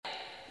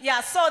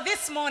Yeah, so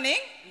this morning,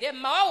 Nde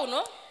mmawa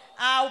uno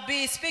I'll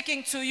be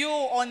speaking to you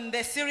on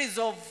the series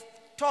of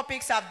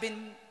topics I've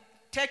been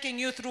taking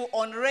you through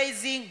on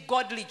raising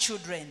godly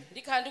children.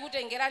 ndikhala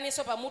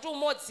ndikutengeraniso pa mutu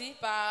umodzi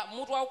pa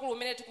mutu waukulu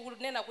umene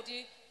tikunena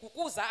kuti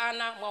kukuza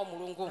ana mwa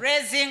umulungu.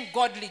 Raising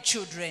godly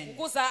children.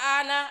 Kukuza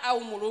ana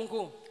au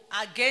mulungu.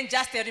 Again,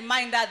 just a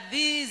reminder,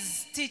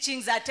 these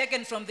teachings are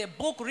taken from the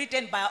book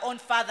written by our own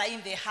father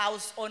in the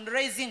house on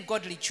raising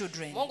godly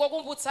children. Mongo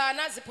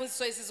kumbutsana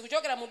ziphunzitso izi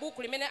zikuchokera mu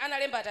buku limene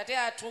analemba atate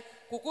athu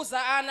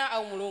kukuza ana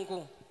au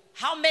mulungu.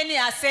 How many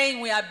are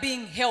saying we are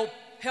being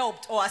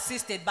helped or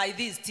assisted by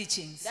these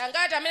teachings?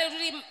 Ndangati amene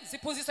kuti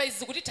ziphunzitso izi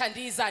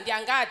zikutithandiza ndi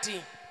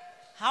angati?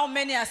 How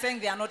many are saying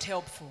they are not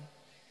helpful?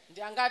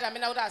 Ndi angati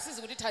amene kuti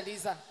asizi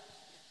kutithandiza?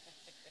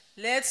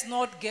 Let's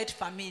not get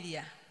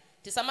familiar.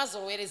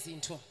 Tisamazolowere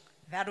zinthu.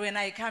 That when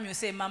I come, you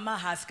say, Mama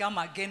has come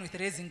again with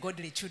raising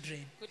godly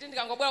children. Kuti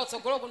ndikangobwera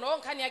kutsogolo kuno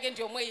nkhani yake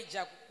ndi yomwe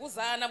ija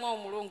kukuza ana mwa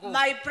umulungu.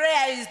 My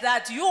prayer is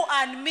that you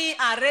and me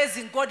are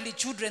raising godly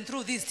children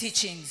through these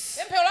teachings.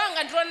 Pemphero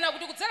langa ndilonena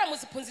kuti kudzera mu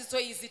ziphunzitso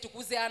izi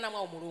tikuze ana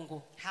mwa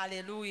umulungu.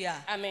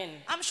 Hallelujah.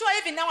 Amen. I'm sure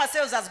even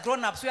ourselves as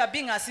grown-ups, we are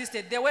being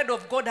assisted. The word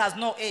of God has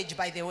no age,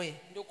 by the way.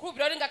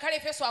 Ndikukhulupirira kuti ngakhale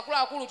ifenso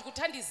akuluakulu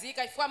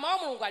tikuthandizika chifukwa mawu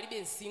a mulungu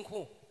alibe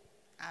msinkhu.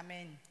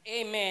 Amen.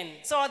 Amen.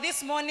 So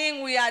this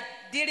morning we are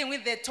dealing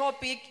with the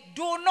topic,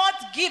 do not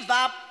give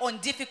up on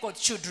difficult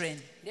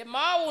children. Nde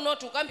mawu uno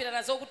tukambira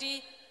nazo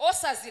kuti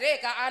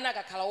osazireka ana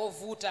akakhala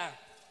ovuta.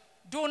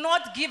 Do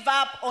not give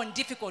up on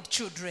difficult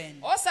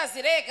children.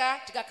 Osazireka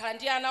tikakhala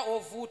ndi ana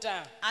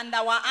ovuta. And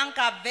our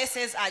anchor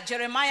verses are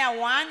Jeremiah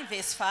 1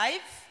 verse 5.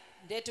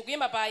 Nde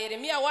tikuyimba pa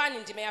Yeremiya 1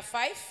 ndime ya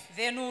 5.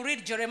 Then we'll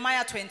read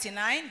Jeremiah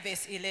 29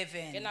 verse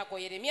 11. Kenako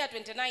Yeremiya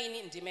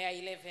 29 ndime ya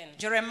 11.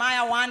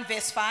 Jeremiah 1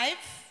 verse 5.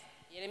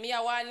 Yeremiya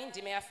 1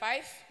 ndime ya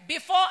 5.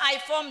 Before I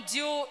formed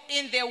you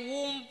in the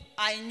womb,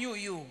 I knew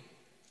you.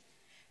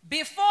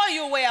 Before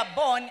you were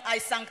born, I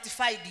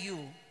sanctified you.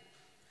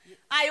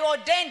 I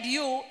ordained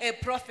you a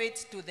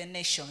prophet to the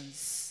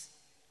nations.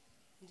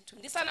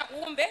 Ndisana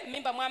kuumbe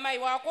mimba mwa amayi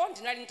wako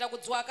ndinali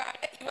nditakudziwa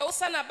kale, iwe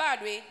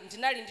usanabadwe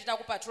ndinali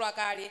nditakupatula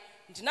kale,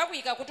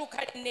 ndinakuyika kuti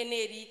ukhale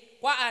mneneri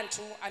kwa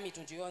anthu a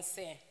mitundu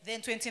yonse.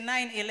 Then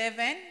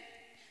 29:11.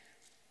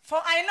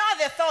 For I know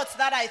the thoughts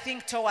that I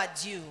think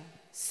towards you,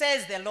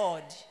 says the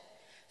Lord,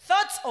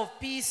 thoughts of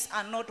peace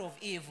and not of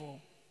evil,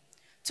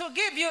 to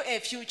give you a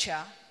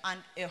future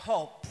and a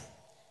hope.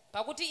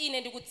 Pakuti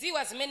ine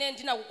ndikudziwa zimene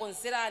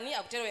ndinakukonzerani,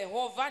 akutero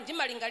Yehova,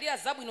 ndimalingalira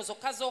zabwino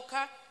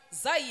zokhazokha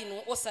za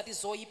inu osati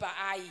zoyipa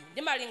ayi,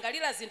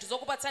 ndimalingalira zinthu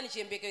zokupatsani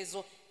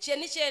chiyembekezo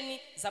chenicheni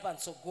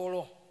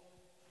zapatsogolo.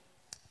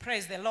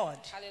 Praise the Lord.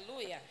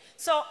 Hallelujah.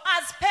 So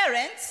as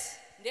parents,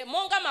 Nde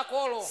monga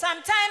makolo,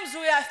 sometimes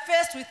we are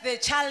faced with the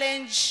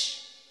challenge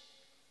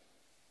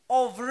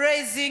of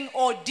raising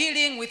or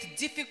dealing with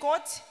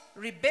difficult,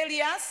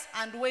 rebellious,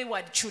 and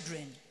wayward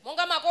children.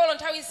 monga makolo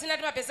nthawi zina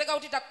timapezeka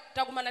kuti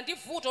takumana ndi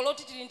vuto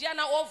loti tili ndi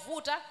ana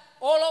ovuta,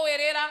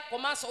 olowerera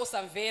komanso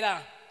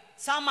osamvera.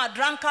 Some are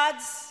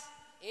drunkards,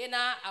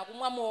 Ena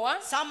akumwa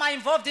mowa, some are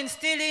involved in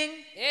stealing,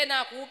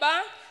 ena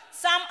akuba,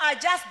 some are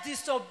just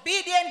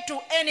disobedient to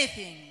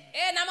anything.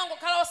 ena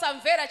amangokhala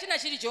osamvera china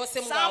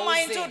chilichonse Some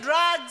are into mungauze.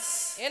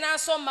 drugs,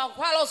 Enanso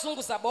mankhwala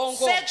ozunguza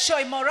bongo,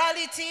 sexual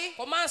immorality,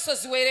 komanso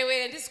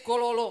ziwerewere ndi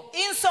zigololo,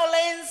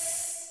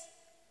 insolence,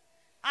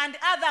 and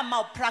other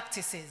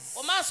malpractices.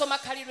 komanso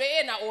makhalidwe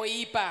ena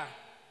oyipa.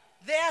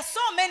 There are so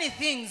many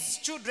things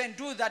children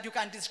do that you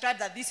can describe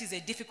that this is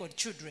a difficult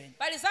children.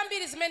 Pali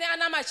zambiri zimene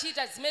ana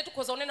amachita zimene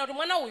tikhoza kunena kuti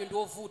mwana uyu ndi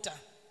ovuta.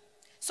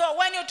 So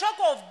when you talk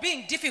of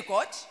being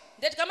difficult,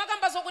 Ndeti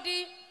kamakamba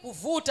zokuti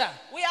kuvuta,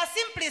 we are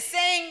simply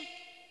saying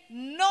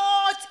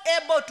not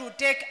able to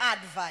take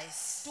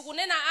advice.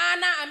 tikunena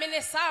ana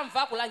amene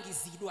samva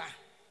kulangizidwa.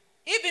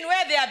 Even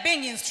where they are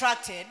being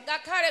instructed,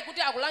 Ngakhale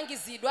kuti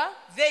akulangizidwa,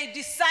 they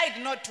decide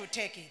not to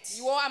take it.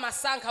 iwo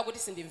amasankha kuti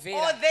Or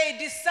sindimvera. they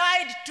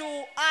decide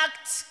to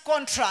act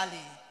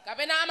contrary.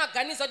 Kapena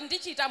amaganiza kuti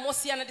ndichita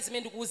mosiyana ndi zimene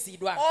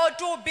ndikuwuzidwa. Or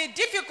to be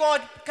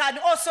difficult can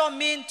also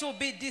mean to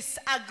be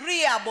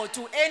disagreeable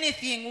to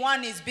anything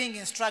one is being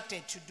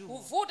instructed to do.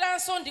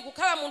 Kuvutanso ndi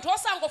kukhala munthu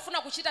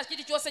osangofuna kuchita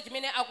chilichonse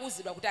chimene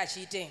akuwuzidwa kuti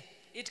achite.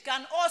 It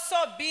can also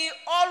be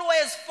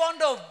always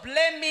fond of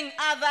blaming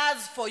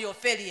others for your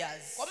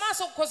failures.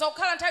 Komanso kukhoza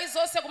kukhala nthawi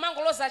zonse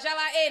kumangoloza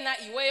chala ena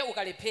iweyo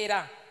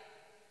ukalephera.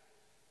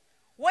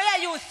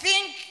 Where you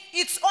think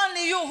it's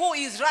only you who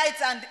is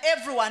right and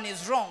everyone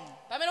is wrong.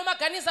 Pamene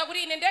umaganiza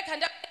kuti ine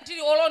ndekha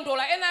ndili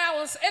olondola, ena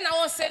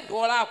onse ndi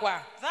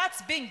olakwa.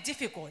 That's being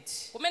difficult.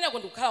 Kumeneko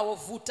ndikukhala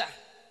wovuta.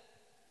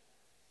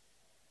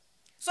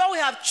 So we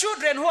have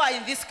children who are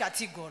in this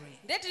category.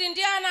 Ndetili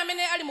ndi ana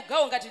amene ali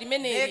mugawo ngati They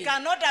limeneli.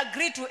 cannot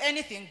agree to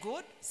anything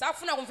good.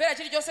 Sakufuna kumvera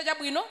chilichonse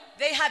chabwino.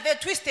 They have a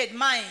twisted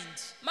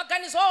mind.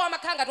 Maganizo awo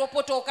amakhala ngati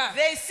opotoka.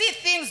 They see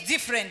things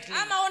differently.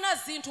 Amaona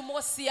zinthu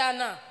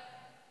mosiyana.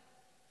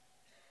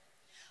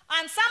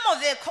 And some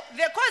of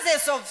the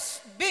causes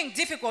of being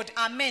difficult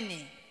are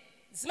many.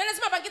 zimene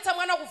zimapangitsa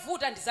mwana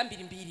kuvuta ndi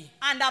zambirimbiri.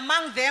 And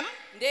among them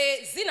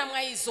Nde zina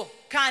mwa izo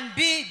can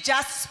be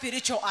just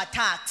spiritual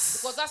attacks.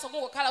 zikozanso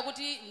kungokhala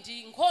kuti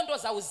ndi nkhondo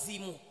za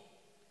uzimu.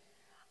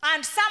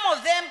 And some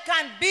of them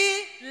can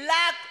be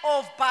lack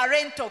of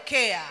parental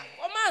care,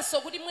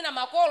 Komanso kuti mwina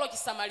makolo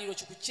chisamaliro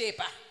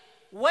chikuchepa.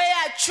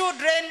 where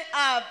children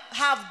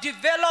have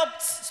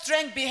developed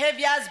strange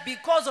behaviors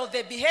because of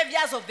the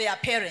behaviors of their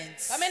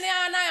parents. Pamene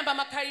ana ayamba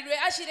makhalidwe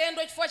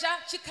achilendo chifukwa cha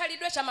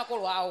chikhalidwe cha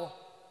makolo awo.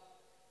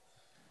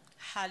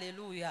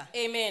 Hallelujah.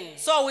 Amen.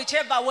 So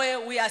whichever way,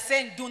 we are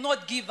saying do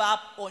not give up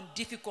on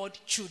difficult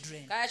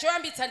children. Kaya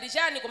choyambitsa ndi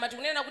chani koma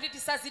tikunena kuti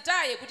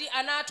tisazitaye kuti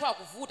ana athu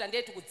akuvuta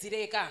ndiye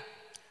tikudzireka.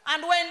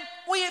 And when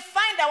we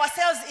find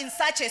ourselves in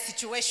such a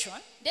situation,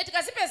 Ndiye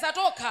tikazipeza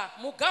tokha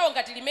mugawo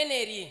ngati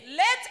limeneli,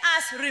 let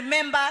us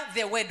remember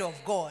the word of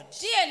God.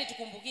 tiyeni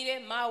tikumbukire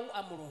mawu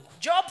a Mulungu.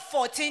 Job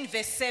 14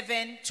 verse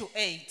 7 to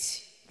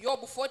 8.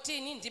 Yobu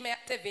 14 ndime ya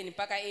 7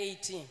 mpaka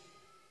 8.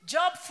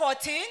 Job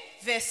 14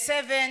 verse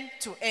 7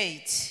 to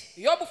 8.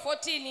 Yobu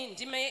 14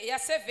 ndime ya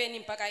 7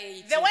 mpaka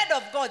 8. The word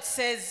of God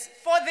says,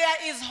 "For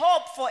there is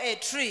hope for a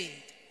tree.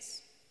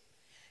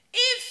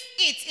 If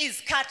it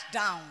is cut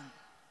down,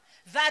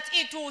 that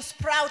it will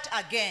sprout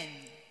again.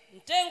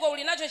 Mtengo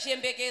uli nacho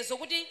chiyembekezo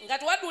kuti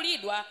ngati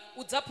wadulidwa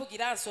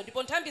udzaphukiranso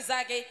ndipo nthambi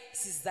zake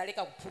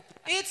sizidzaleka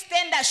kuphukira. Its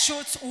tender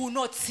shoots will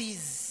not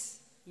cease."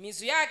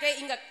 Mizu yake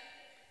inga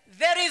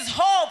There is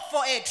hope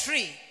for a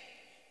tree.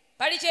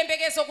 pali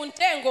chiyembekezo ku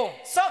mtengo.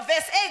 So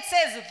verse 8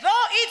 says,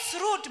 "Though its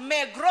root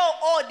may grow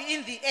old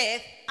in the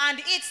earth, and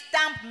its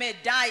stump may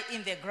die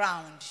in the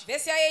ground,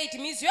 Verse ya 8,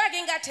 mizu yake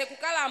ingathe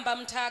kukalamba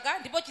mthaka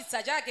ndipo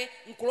chitsa chake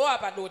nkulowa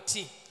pa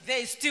dothi. there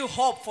is still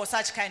hope for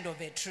such kind of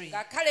a tree.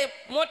 Ngakhale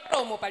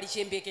motomo pali It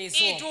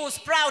chiyembekezo. will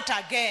sprout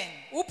again.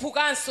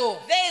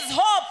 Uphukanso. There is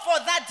hope for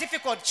that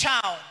difficult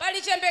child,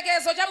 Pali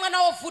chiyembekezo cha mwana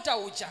wovuta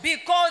uja.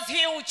 because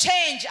he will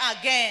change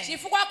again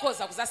Chifukwa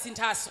akhoza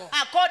kuzasinthaso.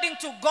 according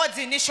to God's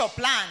initial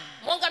plan.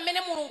 Monga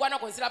mmene Mulungu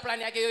anakonzera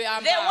plani yake The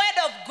yoyamba. word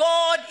of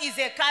God is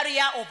a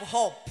carrier of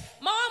hope.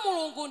 Mawu a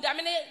Mulungu ndi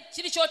amene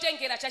chili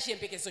chotengera cha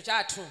chiyembekezo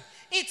chathu.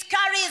 It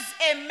carries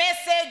a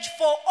message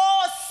for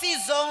all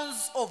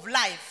seasons of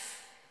life,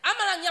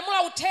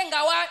 Amanyamula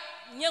uthenga wa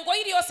nyengo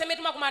iliyonse imene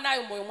timakumana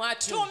nayo m'moyo to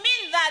mwathu.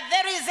 mean that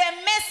there is a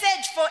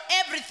message for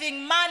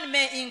everything man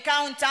may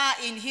encounter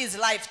in his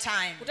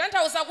lifetime.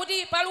 Kutanthauza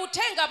kuti pali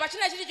uthenga pa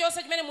china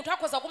chilichonse chimene munthu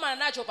akhoza kukumana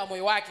nacho pa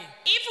moyo wake.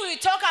 If we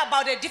talk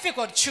about the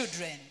difficult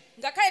children,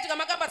 Ngakhale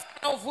tikamakamba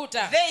sana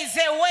ovuta, there is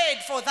a word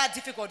for that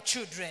difficult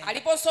children,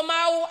 aliponso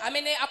mawu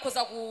amene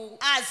akhoza ku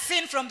as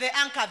seen from the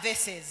anchor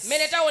verses.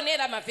 mmene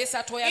taonera mavesi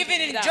athu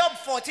Even in oyambirira. Job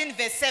 14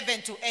 verse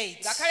 7 to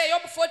 8. Ngakhale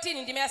Yobu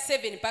 14 ndime ya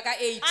 7 mpaka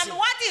 8. And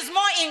what is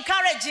more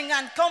encouraging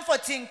and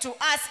comforting to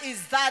us is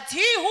that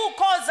he who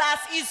calls us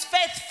is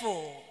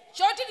faithful,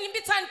 Choti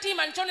tilimbitsa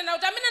mtima nchonena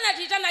kuti amene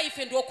anatiyitana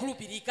ife ndi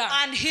okhulupirika.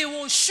 and he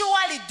will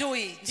surely do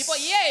it. Ndipo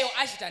iyeyo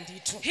achita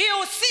ndithu. He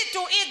will see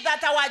to it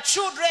that our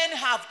children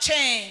have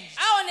changed.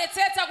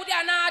 Aonetsetsa kuti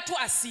ana athu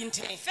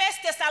asinthe.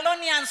 1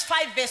 Thessalonians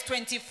 5 verse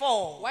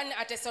 24. 1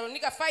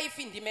 Atesalonika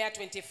 5 ndime ya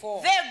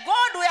 24. The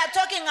God we are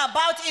talking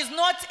about is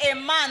not a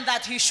man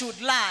that he should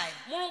lie,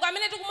 Mulungu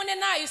amene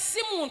tikumunenayo si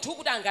munthu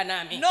kuti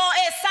anganame. nor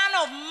a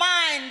son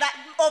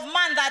of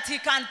man that he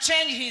can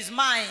change his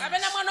mind.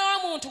 Kapena mwana wa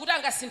munthu kuti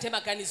angasinthe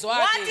maganizo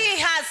What ake. he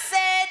has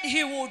said,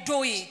 he will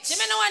do it.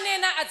 Chimene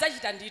wanena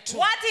adzachita ndithu.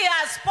 What he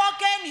has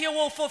spoken, he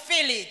will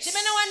fulfill it.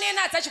 Chimene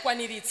wanena He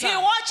adzachikwaniritsa.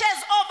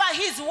 watches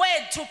over his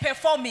word to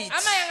perform it.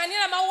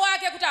 Amayang'anira mawu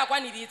ake kuti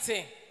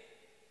akwaniritse.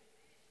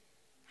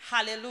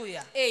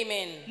 Hallelujah.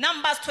 Amen.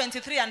 Numbers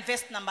 23 and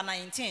verse number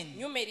 19.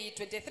 Numeri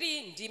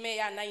 23 ndime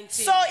ya 19.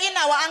 So in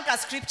our anchor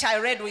scripture I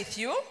read with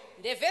you,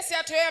 Nde vesi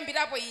yathu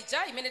yoyambirapo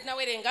ija imene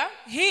tinawerenga.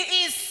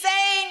 he is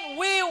saying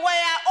we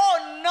were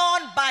all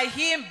known by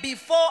him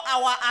before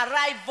our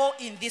arrival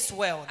in this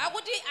world.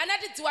 Akuti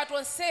anatidziwa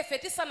tonsefe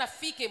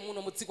tisanafike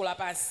muno mu dziko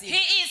lapansi.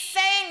 He is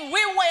saying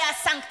we were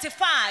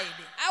sanctified,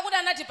 Akuti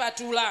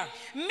anatipatula.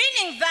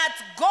 meaning that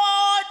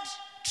God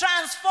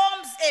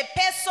transforms a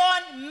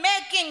person,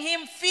 making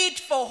him fit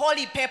for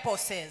holy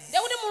purposes. Nde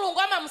kuti Mulungu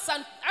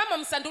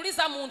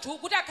amamusanduliza munthu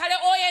kuti akhale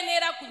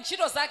oyenera ku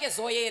ntchito zake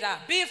zoyera.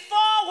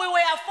 Before we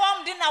were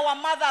formed in our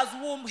mother's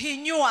womb, he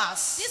knew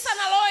us.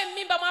 Tisanalowe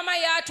m'mimba mwa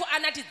amayi athu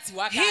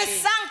anatidziwa He kale.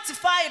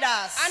 sanctified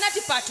us,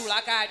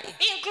 Anatipatula kale.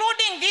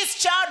 including this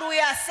child we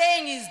are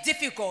saying is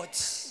difficult.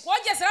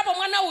 Kuonjezerapo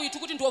mwana uyu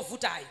tikuti ndi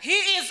ovutayo. He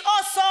is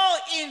also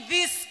in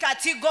this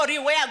category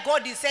where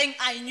God is saying,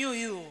 I knew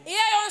you.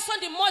 Iyeyonso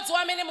ndi mmodzi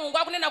wa amene Mulungu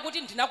akunena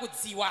kuti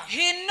ndinakudziwa.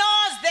 He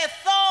knows the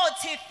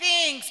thoughts he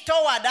thinks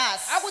toward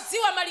us,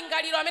 Akudziwa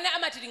malingaliro amene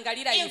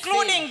amatilingalira ife.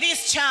 including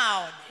this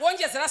child.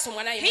 Kuonjezeranso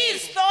mwana His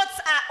imeneyo. thoughts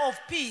are of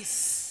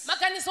peace.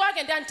 maganizo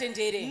ake ndi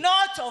amtendere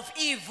not of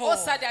evil.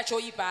 osati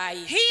achoyipa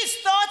ayi. His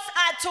thoughts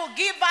are to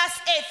give us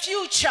a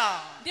future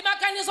Ndi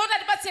maganizo oti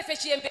atipatse ife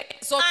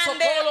chiyembekezo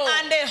and tsogolo.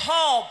 a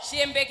hope.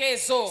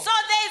 Chiyembekezo. So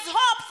there is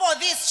hope for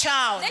this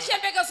child. Ne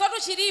chiyembekezo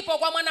chilipo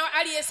kwa mwana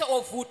aliyense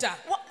ovuta.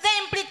 The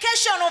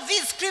implication of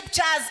these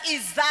scriptures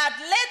is that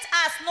let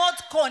us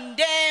not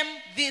condemn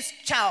this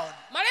child.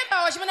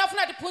 Malemba wa chimene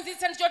afuna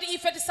tiphunzitse ndi choti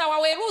ife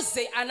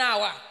tisawaweruze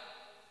anawa.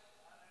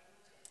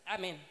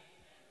 Amen.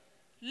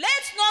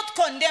 Let's not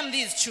condemn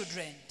these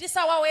children,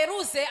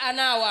 Tisawaweruze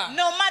anawa.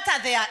 no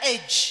matter their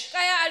age.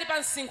 Kaya ali pa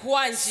msinkhu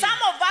wanji.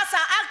 Some of us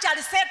are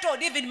actually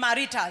settled even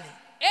maritally.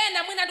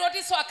 Ena mwina ndi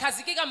otinso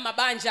akhazikika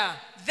m'mabanja.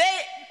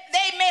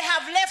 They may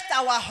have left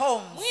our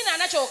homes, Mwina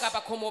anachoka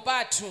pa khomo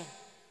pathu.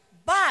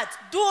 but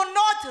do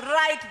not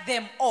write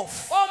them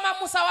off. Koma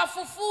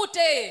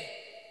musawafufute.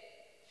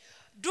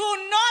 Do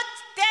not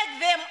take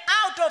them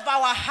out of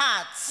our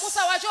hearts.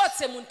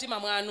 Musawachotse mu mtima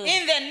mwanu.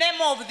 In the name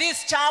of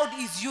this child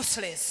is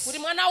useless. Kuti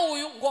mwana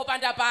uyu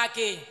ngopanda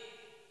pake.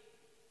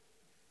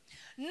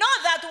 Know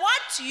that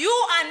what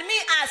you and me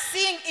are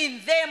seeing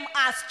in them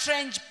are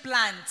strange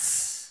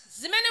plants.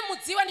 Zimene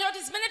mudziwa ndi kuti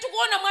zimene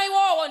tikuona mwa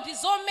iwowo ndi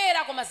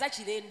zomera koma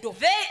zachilendo.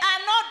 They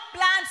are not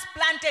plants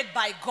planted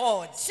by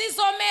God. Si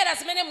zomera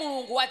zimene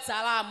Mulungu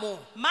wadzalamo.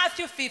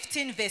 Matthew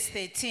 15 verse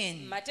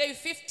 13. Mateyu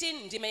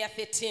 15 ndime ya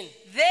 13.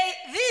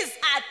 These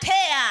are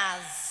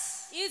tares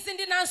Izi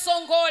ndi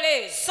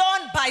nansongole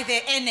sown by the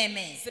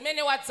enemy,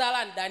 zimene wadzala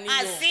as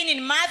mdaniyo. seen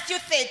in Matthew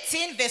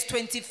 13 verse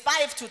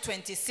 25 to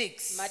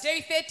 26.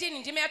 Mateyu 13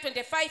 ndime ya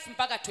 25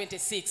 mpaka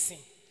 26.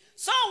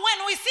 So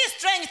when we see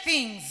strange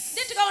things,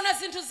 Ndi tikaona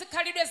zinthu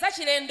zikhalidwe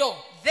zachilendo,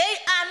 they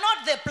are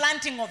not the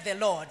planting of the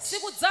Lord.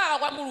 sikudzala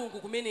kwa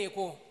Mulungu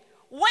kumeneko.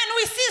 When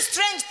we see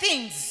strange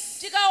things,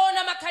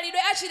 Tikaona makhalidwe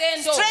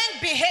achilendo, strange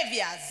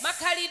behaviors,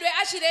 makhalidwe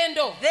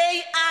achilendo,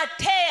 they are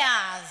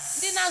tares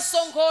ndi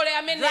nansongole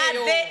that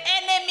ameneyo. the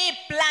enemy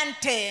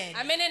planted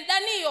Amene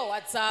mdaniyo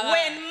wadzala.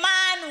 when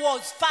man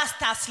was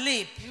fast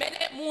asleep.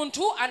 Mene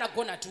munthu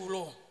anagona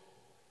tulo.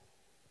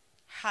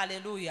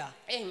 Hallelujah.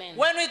 Amen.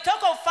 When we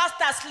talk of fast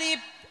asleep,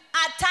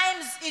 at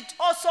times it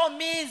also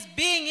means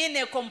being in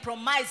a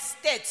compromised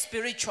state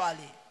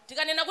spiritually.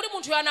 Tikanena kuti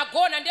munthu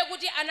anagona ndiye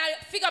kuti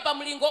anafika pa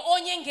mlingo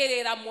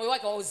onyengerera moyo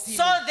wake wauzimu.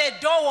 So the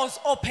door was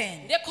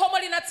opened Ndiye khomo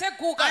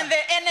linatseguka. and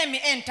the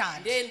enemy entered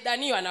Ndiye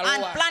mdaniyo and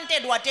analowa.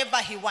 planted whatever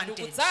he wanted.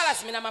 Kudzala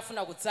zimene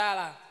amafuna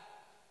kudzala.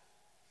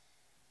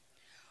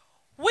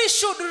 We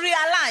should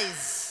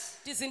realize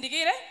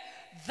Tizindikire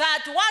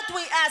that what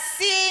we are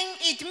seeing,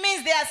 it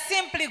means they are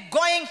simply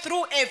going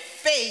through a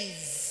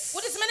phase.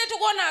 kuti zimene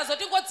tikuonazo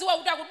tingodziwa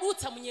kuti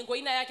akudutsa mu nyengo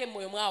ina yake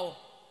m'moyo mwawo.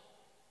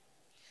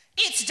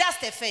 It's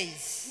just a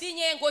phase. Ndi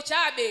nyengo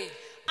chabe.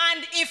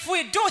 And if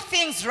we do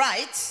things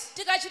right,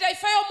 Tikachita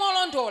ifeyo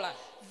molondola,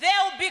 they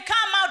will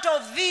become out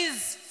of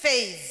this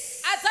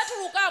phase.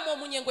 adzatulukamo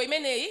mu nyengo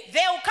imeneyi.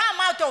 They will come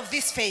out of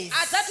this phase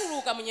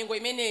Adzatuluka mu nyengo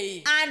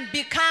imeneyi. and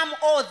become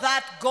all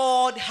that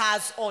God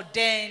has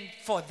ordained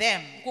for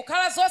them.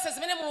 Kukhala zonse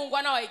zimene Mulungu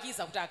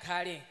anawayikiza kuti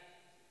akhale.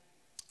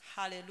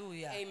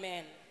 Hallelujah.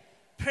 Amen.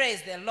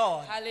 Praise the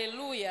Lord.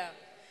 Hallelujah.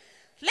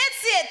 Let's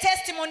see a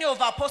testimony of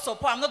Apostle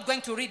Paul. I'm not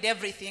going to read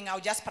everything. I'll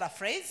just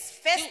paraphrase.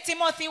 1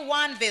 Timothy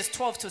 1 verse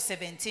 12 to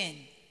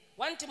 17.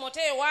 1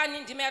 Timoteyo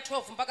 1 ndime ya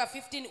 12 mpaka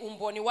 15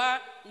 umboni wa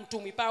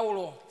mtumwi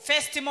Paulo.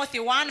 1 Timothy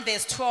 1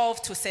 verse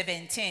 12 to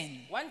 17.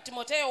 1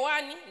 Timoteyo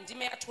 1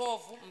 ndime ya 12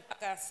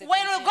 mpaka 17.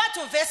 When we go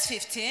to verse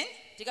 15,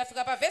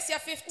 Tikafika pa verse ya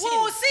we 15.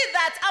 will see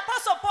that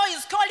Apostle Paul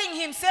is calling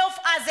himself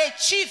as a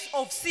chief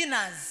of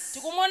sinners.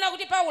 Tikumona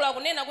kuti Paulo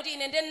akunena kuti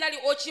ine ndiye ndinali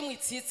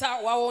ochimwitsitsa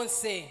wa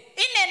onse.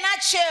 In a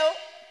nutshell,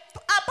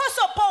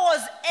 Apostle Paul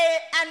was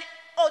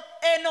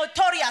a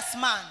notorious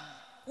man.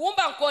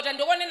 Kuumba nkota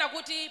ndikonena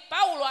kuti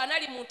Paulo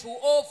anali munthu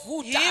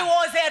ovuta. He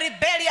was a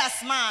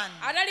rebellious man.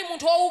 Anali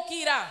munthu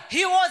owukira.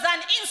 He was an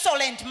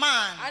insolent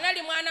man.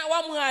 Anali mwana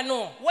wa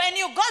mwano. When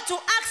you go to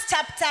Acts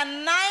chapter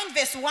 9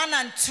 verse 1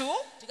 and 2,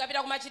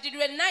 Tikapita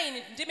kumachitidwe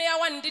 9 ndime ya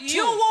 1 ndi 2.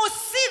 you will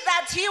see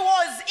that he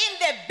was in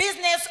the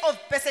business of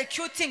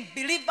persecuting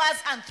believers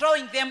and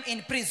throwing them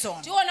in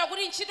prison. Tiona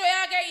kuti ntchito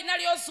yake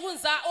inali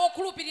yozunza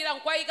okhulupirira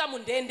nkwayika mu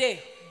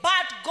ndende.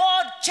 But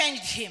God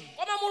changed him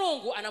Koma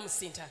Mulungu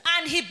anamusintha.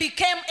 and he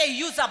became a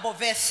usable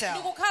vessel.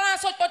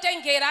 Ndikukhalanso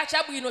chotengera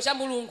chabwino cha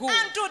Mulungu.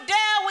 And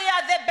today we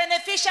are the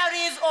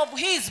beneficiaries of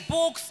his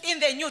books in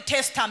the New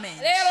Testament.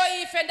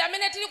 Lero ife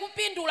ndamene tili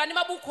kupindula ndi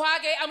mabuku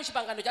ake a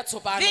mchipangano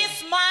chatsopano.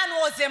 This man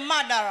was a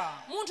murderer.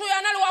 Munthu uyu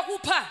anali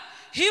wakupha.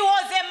 He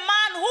was a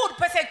man who would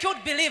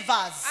persecute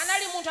believers.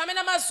 Anali munthu amene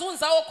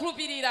amazunza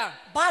okhulupirira.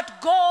 But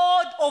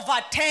God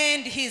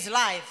overturned his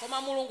life.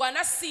 Koma Mulungu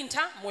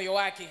anasintha moyo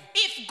wake.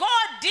 If God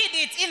did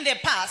it in the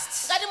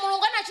past, Ngati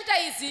Mulungu anachita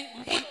izi,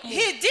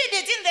 he did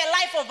it in the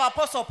life of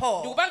Apostle Paul.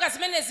 ndikupanga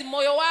zimenezi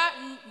moyo wa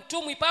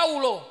mtumwi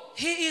Paulo.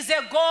 He is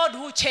a God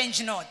who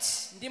changed not.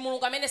 Ndi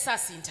Mulungu amene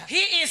sasintha.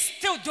 He is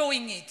still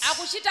doing it.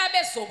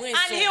 Akuchitabe zomwezo.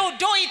 And he will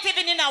do it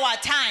even in our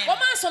time.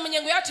 Komanso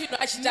munyengo yathu ino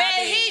achitabe.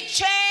 May he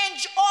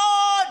change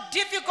all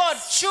difficult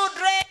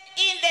children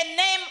in the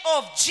name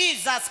of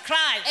Jesus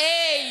Christ.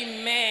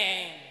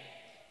 Amen.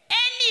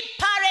 Any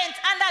parent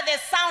under the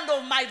sound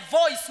of my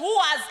voice who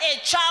has a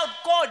child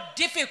called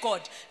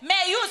difficult,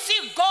 may you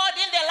see God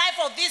in the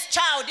life of this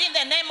child in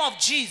the name of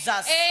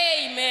Jesus.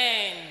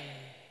 Amen.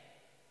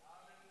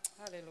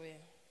 Hallelujah.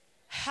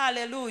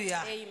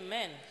 Hallelujah.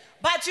 Amen.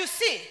 But you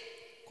see,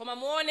 Koma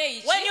muone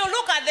ichi. when you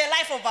look at the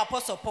life of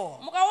Apostle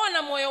Paul,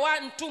 Mukaona moyo wa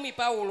mtumi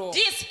Paulo.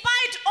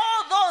 despite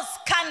all those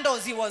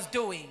scandals he was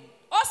doing,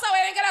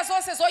 Osawerengera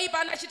zonse zoyipa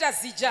anachita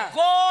zija.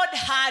 God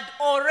had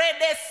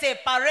already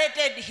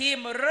separated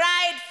him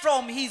right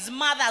from his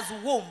mother's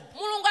womb,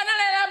 Mulungu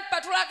analera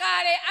mpatula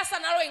kale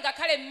asanalowe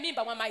ngakhale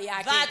m'mimba mwa mayi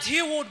yake. that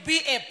he would be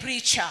a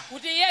preacher.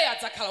 Kuti iyeyo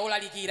adzakhala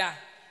olalikira.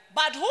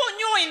 But who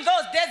knew in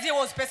those days he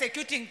was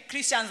persecuting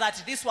Christians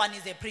that this one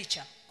is a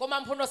preacher?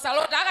 Koma mphuno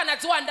salota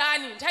akanadziwa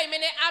ndani nthawi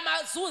imene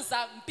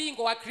amazunza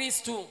mpingo wa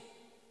Khristu.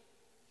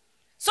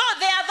 So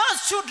there are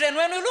those children,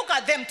 when we look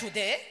at them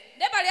today,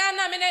 Ndepali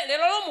ana amene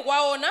lero lomwe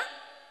kwaona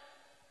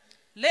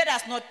let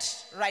us not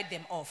write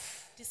them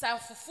off.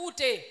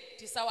 tisafufute,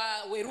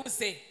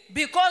 tisawaweruze.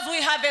 Because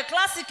we have a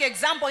classic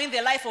example in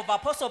the life of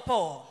Apostle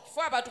Paul.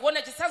 Chifukwa apa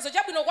tikuona chitsanzo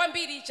chabwino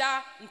kwambiri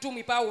cha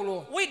mtumwi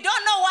Paulo. We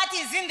don't know what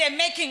is in the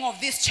making of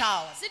this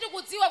child.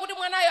 Sitikudziwa kuti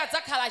mwanayo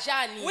adzakhala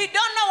chani. We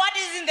don't know what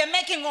is in the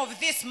making of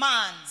this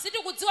man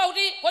Sitikudziwa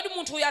kuti kodi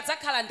munthu uyu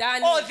adzakhala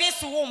ndani. or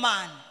this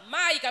woman.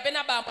 Mayi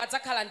kapena bambo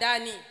adzakhala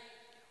ndani.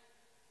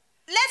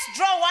 Let's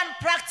draw one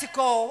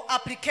practical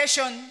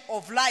application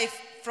of life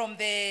from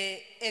the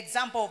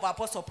example of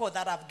Apostle Paul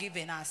that I've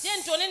given us. Tiye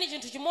ntioneni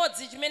chinthu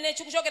chimodzi chimene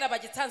chikuchokera pa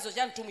chitsanzo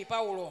cha mtumwi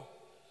Paulo.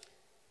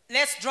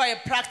 Let's draw a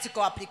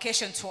practical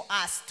application to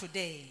us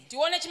today.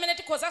 Tione chimene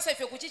tikhozanso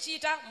ife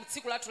kuchichita mu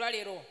tsiku lathu la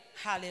lero.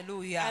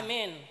 Hallelujah.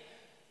 Amen.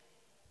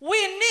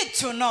 We need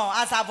to know,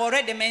 as I've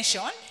already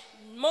mentioned,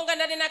 Monga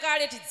ndanena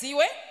kale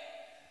tidziwe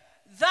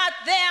that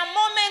there are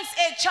moments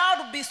a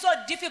child will be so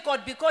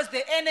difficult because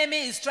the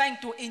enemy is trying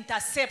to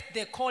intercept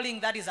the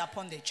calling that is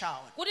upon the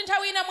child. kuti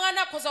nthawi ina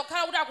mwana akhoza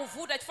kukhala kuti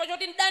akuvuta chifukwa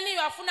choti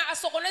mdaniyo afuna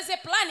asokoneze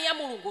plani ya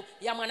Mulungu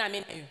ya mwana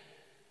ameneyo.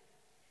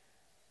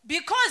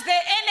 Because the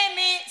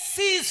enemy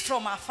sees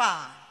from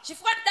afar.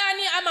 Chifukwa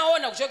mdani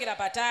amaona kuchokera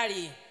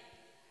patali.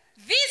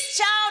 This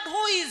child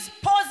who is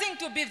posing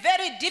to be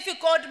very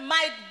difficult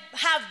might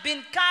have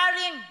been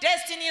carrying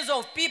destinies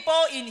of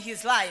people in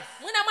his life.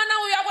 Mwina mwana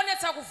uyu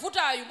akonetsa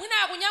kuvutayu,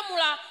 mwina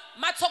akunyamula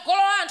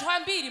matsogolo a anthu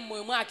ambiri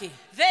m'moyo mwake.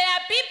 There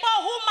are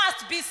people who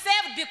must be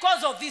saved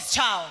because of this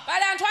child.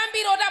 Pali anthu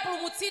ambiri oti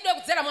apulumutsidwe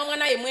kudzera mwa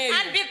mwana yemweyo.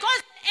 And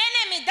because the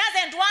enemy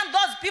doesn't want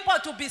those people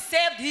to be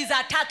saved, he's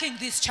attacking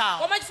this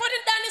child. Koma chifukwa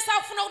mdani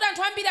sakufuna kuti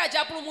anthu ambiri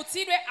aja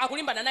apulumutsidwe,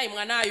 akulimbana naye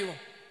mwanayo.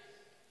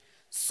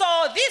 So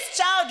this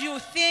child you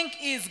think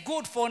is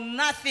good for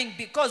nothing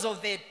because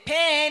of the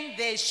pain,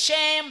 the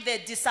shame, the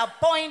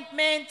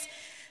disappointment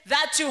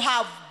that you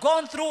have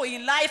gone through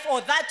in life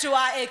or that you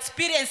are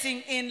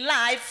experiencing in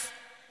life.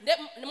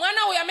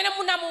 Mwana uyu amene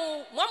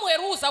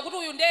mwamuweruza kuti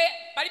uyu nde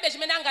palibe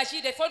chimene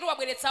angachite foti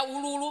wabweretsa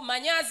ululu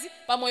manyazi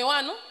pa moyo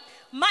wanu.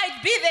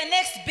 Might be the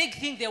next big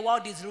thing the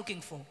world is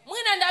looking for.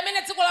 Mwina ndi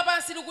amene dziko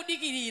lapansi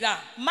likudikirira.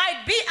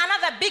 Might be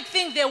another big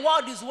thing the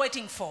world is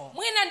waiting for.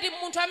 Mwina ndi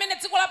munthu amene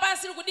dziko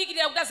lapansi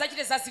likudikirira kuti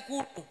azachite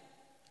zazikulu.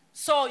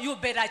 So you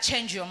better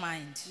change your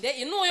mind. Nde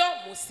inuyo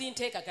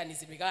musinthe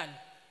kaganizidwe kanu.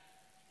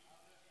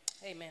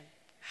 Amen.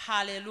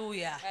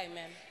 Hallelujah.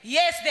 Amen.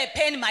 Yes, the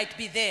pain might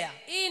be there.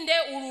 Inde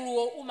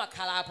ululuwo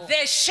umakhalapo.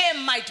 The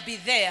shame might be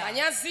there.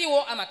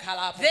 Manyaziwo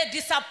amakhalapo. The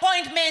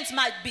disappointments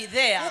might be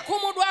there.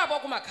 Kukhumudwapo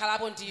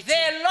kumakhalapo ndithu.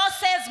 The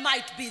losses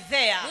might be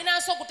there.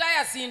 Mwinanso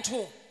kutaya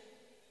zinthu.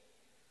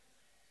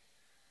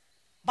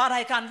 But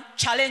I can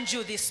challenge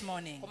you this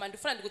morning Koma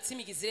ndifuna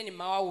ndikutsimikizireni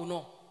mmawa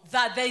uno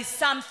that there is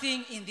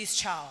something in this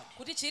child.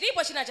 kuti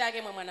chilipo china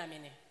chake mwa mwana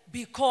amene.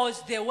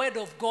 Because the word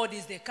of God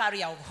is the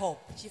carrier of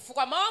hope.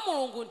 Chifukwa mawu a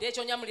Mulungu ndiye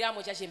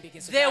chonyamuliramo cha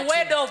chiyembekezo The chathu.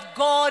 word of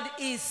God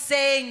is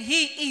saying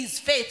he is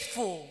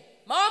faithful.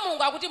 Mawu a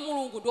Mulungu akuti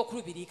Mulungu ndi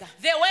wokhulupirika.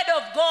 The word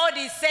of God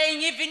is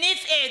saying even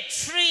if a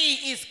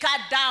tree is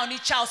cut down,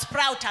 it shall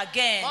sprout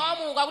again. Mawu a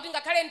Mulungu akuti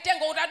ngakhale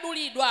mtengo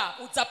utadulidwa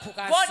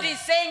udzaphukanso. God is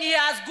saying he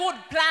has good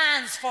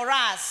plans for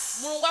us.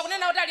 Mulungu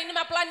akunena kuti ali ndi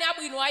maplani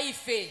abwino a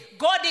ife.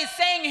 God is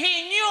saying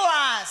he knew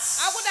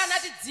us. Akuti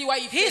anatidziwa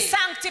ife. He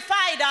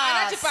sanctified us.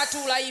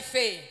 Anatipatula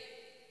ife.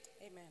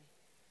 Amen.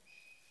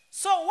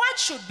 So what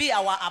should be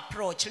our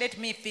approach? Let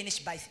me finish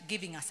by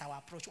giving us our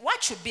approach.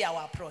 What should be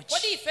our approach?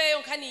 Kodi ifeyo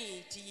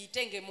nkhani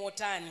tiyitenge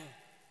motani?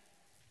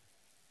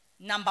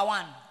 Number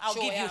one, I'll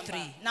give you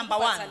three. Number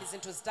one, Kupatsani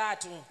zinthu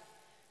zitatu.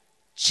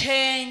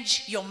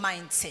 change your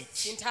mindset.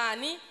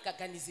 Sinthani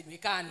kaganizidwe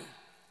kanu.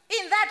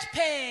 In that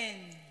pain,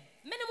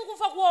 Mmene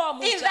mukumva kuwawa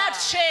muja. in that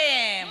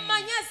shame,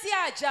 Manyazi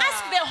aja.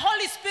 ask the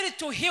Holy Spirit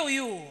to heal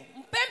you.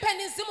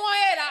 Mpempheni Mzimu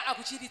Woyera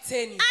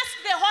akuchiritseni.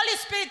 Ask the Holy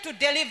Spirit to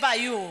deliver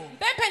you.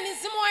 Mpempheni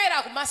Mzimu Woyera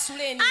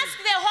akumasuleni. Ask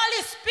the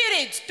Holy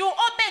Spirit to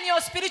open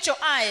your spiritual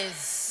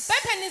eyes.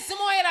 Mpempheni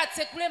Mzimu Woyera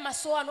atsekule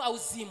maso anu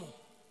auzimu.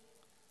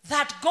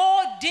 That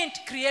God didn't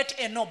create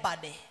a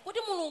nobody. Kuti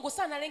Mulungu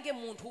sanalenge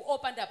munthu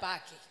opanda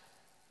pake.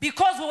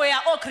 Because we were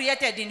all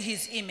created in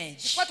his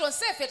image. chifukwa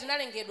tonsefe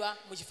tinalengedwa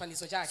mu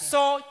chifanizo chake.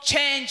 So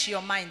change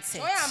your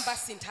mindset. Choyamba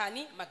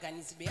sinthani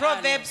maganizidwe anu.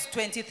 Proverbs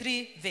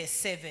 23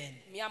 verse 7.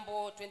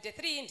 Miyambo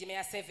 23 ndime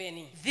ya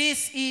 7.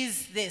 This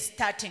is the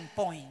starting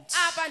point.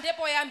 Apa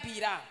ndipo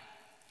yambira.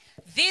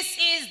 This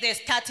is the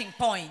starting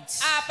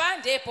point. Apa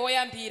ndipo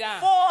yambira.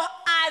 For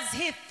as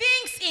he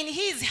thinks in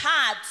his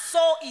heart,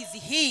 so is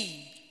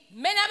he.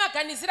 Mmene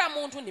amaganizira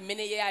munthu ndi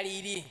mmene iye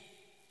alili.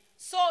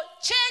 So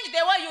change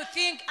the way you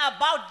think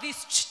about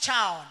this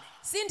child.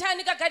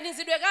 Sinthani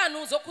kaganizidwe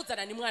kanu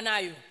zokhudzana ndi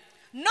mwanayo.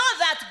 Know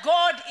that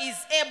God is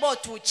able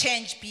to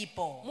change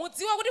people.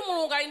 Mudziwa kuti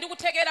Mulungu ali ndi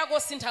kuthekera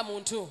kosintha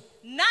munthu.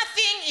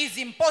 Nothing is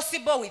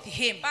impossible with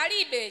him.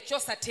 Palibe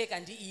chosatheka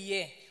ndi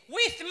iye.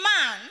 With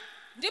man,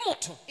 Ndi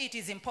munthu it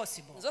is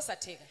impossible.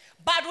 zosatheka.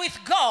 But with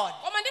God,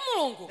 Koma ndi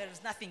Mulungu there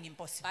is nothing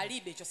impossible.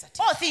 palibe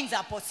chosatheka. All things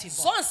are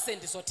possible. Zonse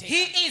ndi zotheka.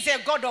 He is a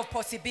God of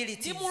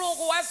possibilities. Ndi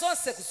Mulungu wa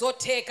zonse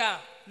kuzotheka.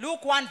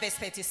 Luke 1 verse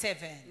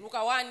 37 Luka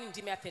 1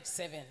 ndime ya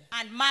 37.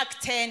 and Mark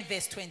 10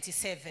 verse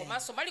 27.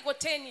 Komanso Marko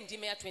 10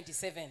 ndime ya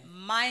 27.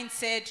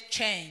 Mindset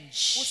change.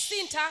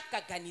 Kusintha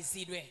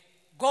kaganizidwe.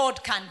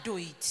 God can do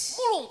it.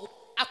 Mulungu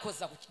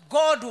akhoza kuchita.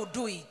 God will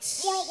do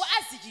it. Mulungu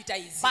azichita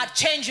izi. But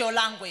change your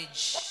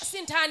language.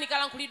 Sinthani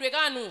kalankhulidwe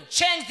kanu.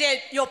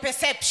 Change your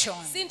perception.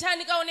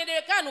 Sinthani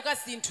kaonedwe kanu ka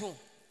zinthu.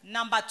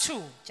 Number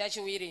 2.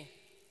 Chachiwiri.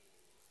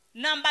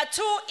 Number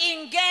 2,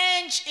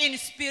 engage in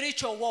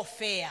spiritual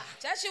warfare.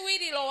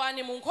 Chachiwiri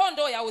lowani mu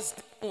nkhondo ya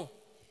uzimu.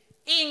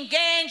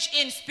 Engage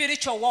in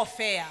spiritual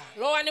warfare.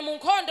 Lowani mu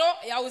nkhondo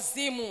ya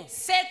uzimu.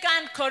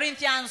 2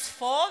 Corinthians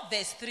 4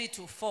 verse 3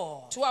 to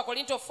 4. 2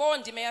 Korinto 4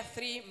 ndime ya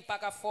 3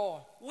 mpaka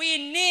 4. We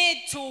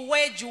need to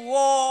wage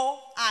war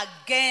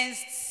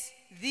against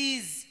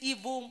these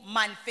evil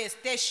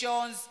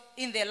manifestations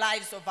in the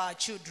lives of our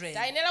children.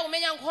 Tayenera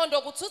kumenya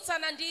nkhondo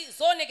kutsutsana ndi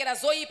zoonekera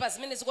zoyipa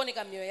zimene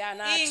zikuoneka m'miyoyo ya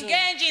ana athu.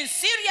 Engage in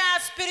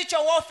serious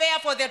spiritual warfare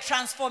for the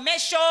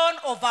transformation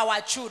of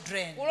our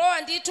children.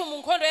 Kulowa ndithu mu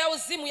nkhondo ya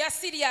uzimu ya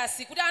serious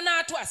kuti ana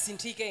athu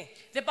asinthike.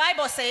 The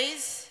Bible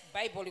says,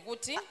 Bible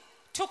likuti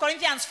 2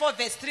 Corinthians 4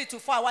 verse 3 to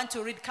 4, I want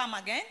to read, come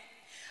again.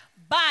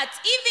 But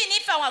even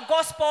if our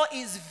gospel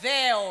is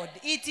veiled,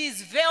 it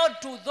is veiled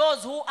to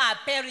those who are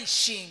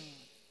perishing.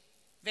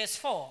 Verse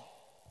 4.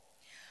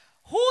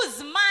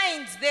 Whose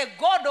minds the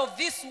God of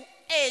this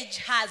age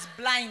has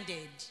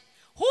blinded,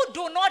 who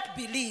do not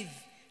believe,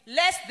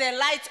 lest the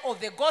light of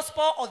the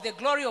gospel of the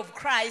glory of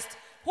Christ,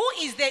 who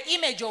is the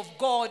image of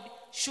God,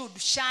 should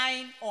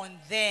shine on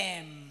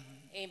them.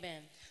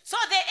 Amen. So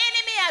the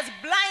enemy has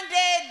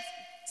blinded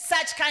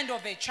such kind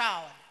of a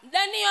child.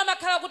 Ndaniyo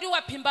amakhala kuti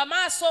waphimba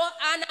maso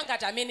ana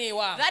ngati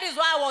amenewa. That is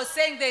why I was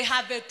saying they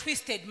have a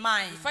twisted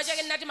mind. Chifukwa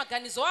chake ndinati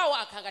maganizo awo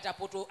akhala ngati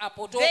They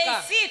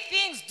apotoka. see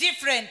things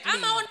differently.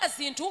 Amaona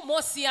zinthu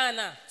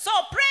mosiyana. So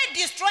pray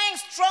destroying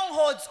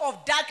strongholds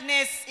of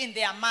darkness in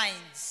their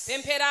minds.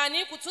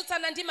 Pempherani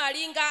kutsutsana ndi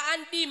malinga a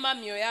mdima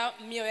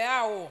m'miyoyo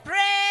yawo.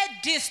 Pray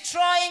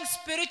destroying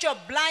spiritual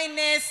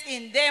blindness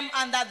in them,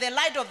 and that the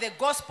light of the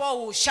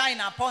gospel will shine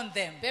upon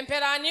them.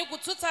 Pempherani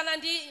kutsutsana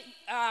ndi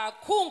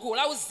khungu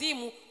la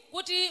uzimu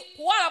kuti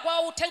kuwala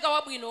kwa uthenga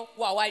wabwino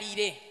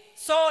wawalire.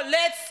 So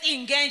let's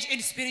engage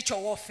in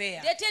spiritual warfare.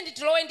 Ndete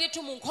nditilowe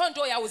ndithu mu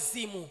nkhondo ya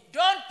uzimu.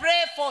 Don't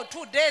pray for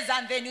 2 days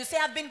and then you say,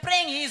 I've been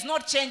praying, he is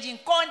not changing.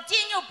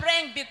 Continue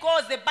praying,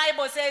 because the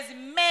Bible says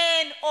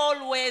men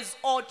always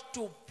ought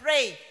to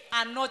pray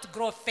and not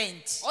grow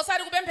faint.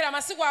 Osati kupemphera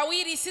masiku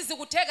awiri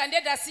sizikutheka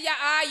ndende asiya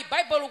ayi.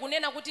 Bible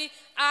kunena kuti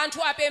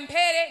anthu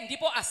apemphere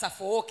ndipo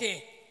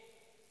asafowoke.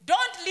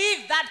 Don't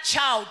leave that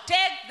child.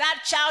 Take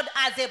that child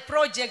as a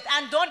project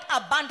and don't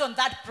abandon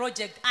that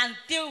project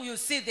until you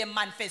see the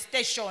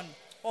manifestation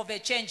of a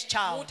changed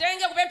child.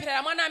 Mutenge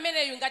kupempherera mwana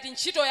ameneyu ngati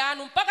ntchito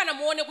yanu mpaka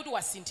namuone kuti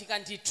wasinthika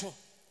ndithu.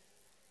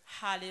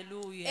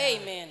 Hallelujah.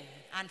 Amen.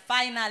 And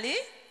finally,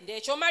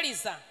 Ndiye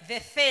chomaliza the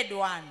third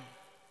one.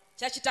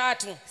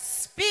 chachitatu.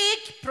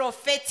 Speak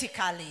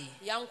prophetically.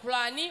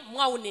 Yankhulani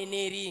mwa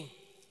uneneri.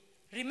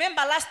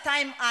 Remember last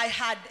time I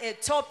had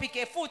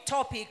a full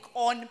topic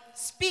on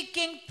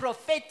speaking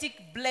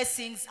prophetic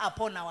blessings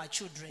upon our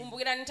children.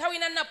 Kumbukirani nthawi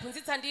ina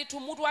ndinaphunzitsa ndithu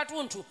mutu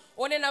watunthu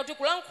onena kuti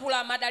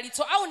kulankhula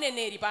madalitso a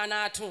uneneri pa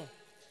ana athu.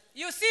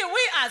 You see,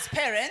 we as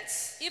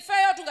parents,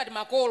 Ifeyo tungati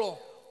makolo,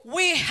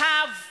 we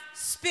have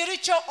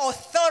spiritual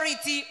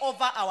authority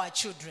over our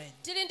children.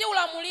 tili ndi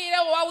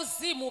ulamuliro wa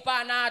uzimu pa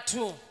ana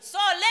athu. So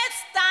let's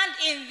stand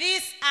in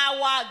this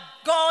our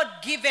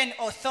God-given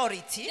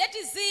authority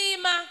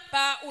Letizima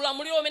pa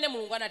ulamuliro umene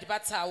Mulungu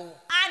anatipatsawu.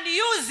 and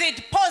use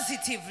it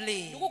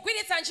positively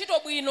Ndikugwiritsa ntchito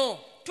bwino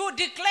to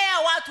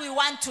declare what we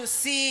want to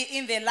see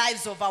in the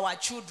lives of our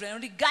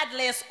children,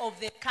 regardless of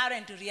the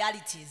current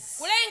realities.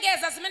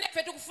 kulengeza zimene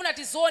ife tikufuna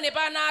tizione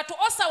pa ana athu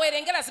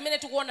osawerengera zimene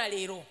tikuona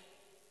lero.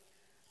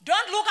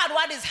 Don't look at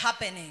what is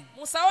happening.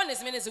 Musaone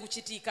zimene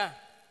zikuchitika.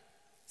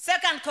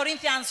 2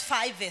 Corinthians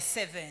 5 verse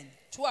 7.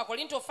 2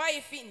 Korinto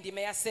 5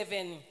 ndime ya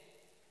 7.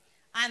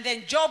 And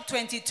then Job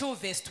 22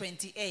 verse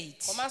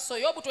 28. Komanso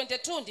Yobu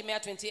 22 ndime ya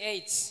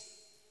 28.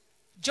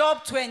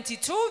 Job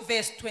 22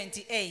 verse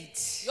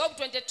 28. Job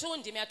 22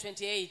 ndime ya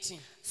 28.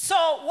 So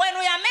when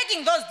we are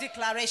making those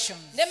declarations,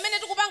 Ndemene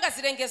tikupanga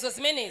zilengezo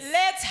zimenezi.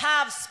 let's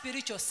have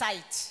spiritual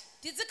sight.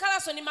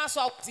 Tizikhalanso ni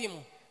maso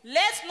auzimu.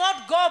 Let's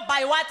not go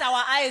by what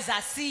our eyes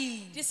are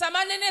seeing.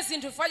 Tisamanene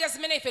zinthu faja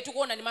zimene ife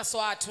tikuona ni maso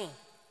athu.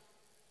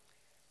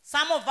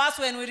 Some of us,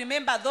 when we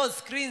remember those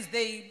screens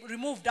they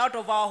removed out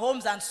of our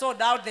homes and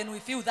sold out, then we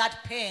feel that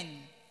pain.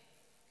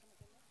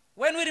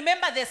 When we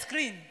remember the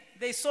screen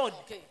they sold,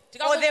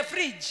 or the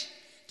fridge,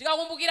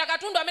 tikakumbukira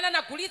katundu amene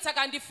anagulitsa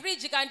kandi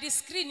fridge kandi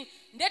screen,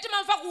 ndeti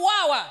mamva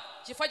kuwawa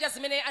chifukwa cha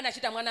zimene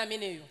anachita mwana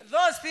ameneyo.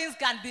 those things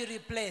can be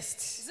replaced.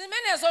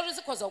 Zimenezo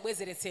zikhoza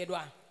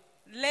kubwezeretsedwa.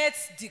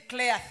 Let's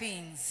declare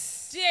things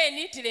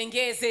Tiyeni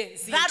tilengeze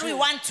that we zinthu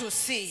want to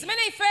see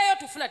zimene ifeyo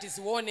tufuna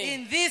tizione.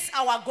 in this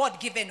our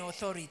God-given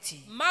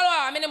authority. Malo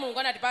amene Mulungu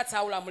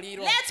anatipatsa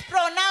ulamuliro. Let's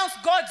pronounce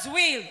God's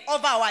will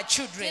over our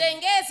children.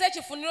 Tilengeze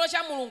chifuniro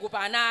cha Mulungu pa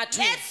ana athu.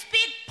 Let's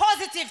speak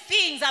positive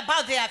things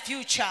about their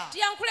future.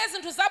 Tiyankhule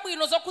zinthu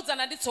zabwino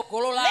zokhudzana ndi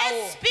tsogolo Let's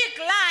lawo. speak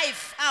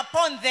life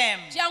upon them.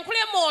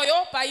 Tiyankhule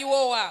moyo pa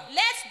iwowa.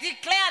 Let's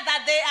declare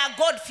that they are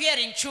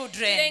God-fearing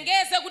children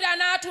Tilengeze kuti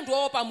ana athu ndi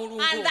oopa and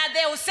Mulungu. that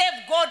they will serve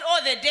God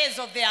all the days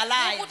of their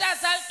lives. Kuti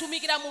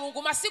azatumikira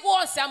Mulungu masiku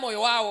onse a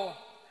moyo wawo.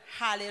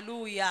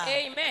 Hallelujah.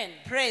 Amen.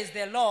 Praise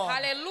the Lord.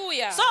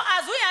 Hallelujah. So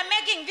as we are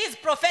making these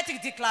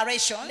prophetic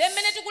declarations,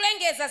 Ndemene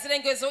tikulengeza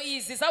zilengezo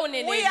izi za we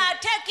uneneri. are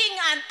taking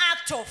an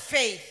act of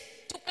faith,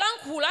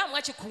 Tikulankhula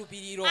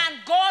mwachikhulupiriro. and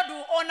God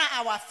will honor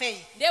our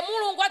faith, Nde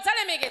Mulungu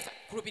adzalemekeza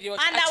chikhulupiriro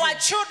and our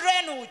chathu.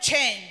 children will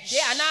change.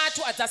 Nde ana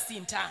athu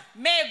adzasintha.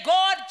 May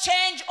God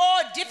change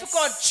all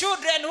difficult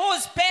children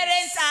whose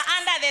parents are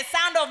under the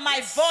sound of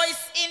my voice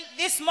in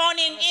this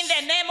morning in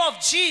the name of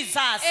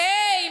Jesus.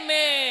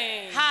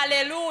 Amen.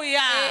 Hallelujah.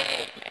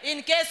 Amen.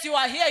 In case you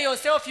are here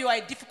yourself, you are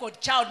a difficult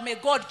child, may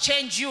God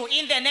change you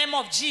in the name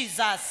of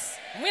Jesus.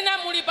 Mwina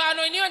muli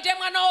pano iniyo ndiye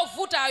mwana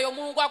ovutayo,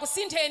 Mulungu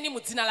akusintheni mu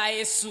dzina la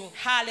Yesu.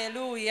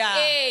 Hallelujah.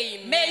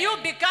 Amen. May you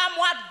become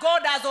what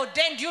God has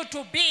ordained you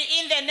to be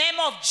in the name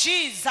of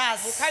Jesus.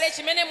 Mukhale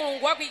chimene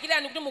Mulungu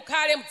akuyikirani kuti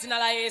mukhale mu dzina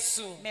la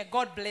Yesu. May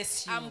God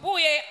bless you.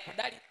 Ambuye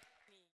adali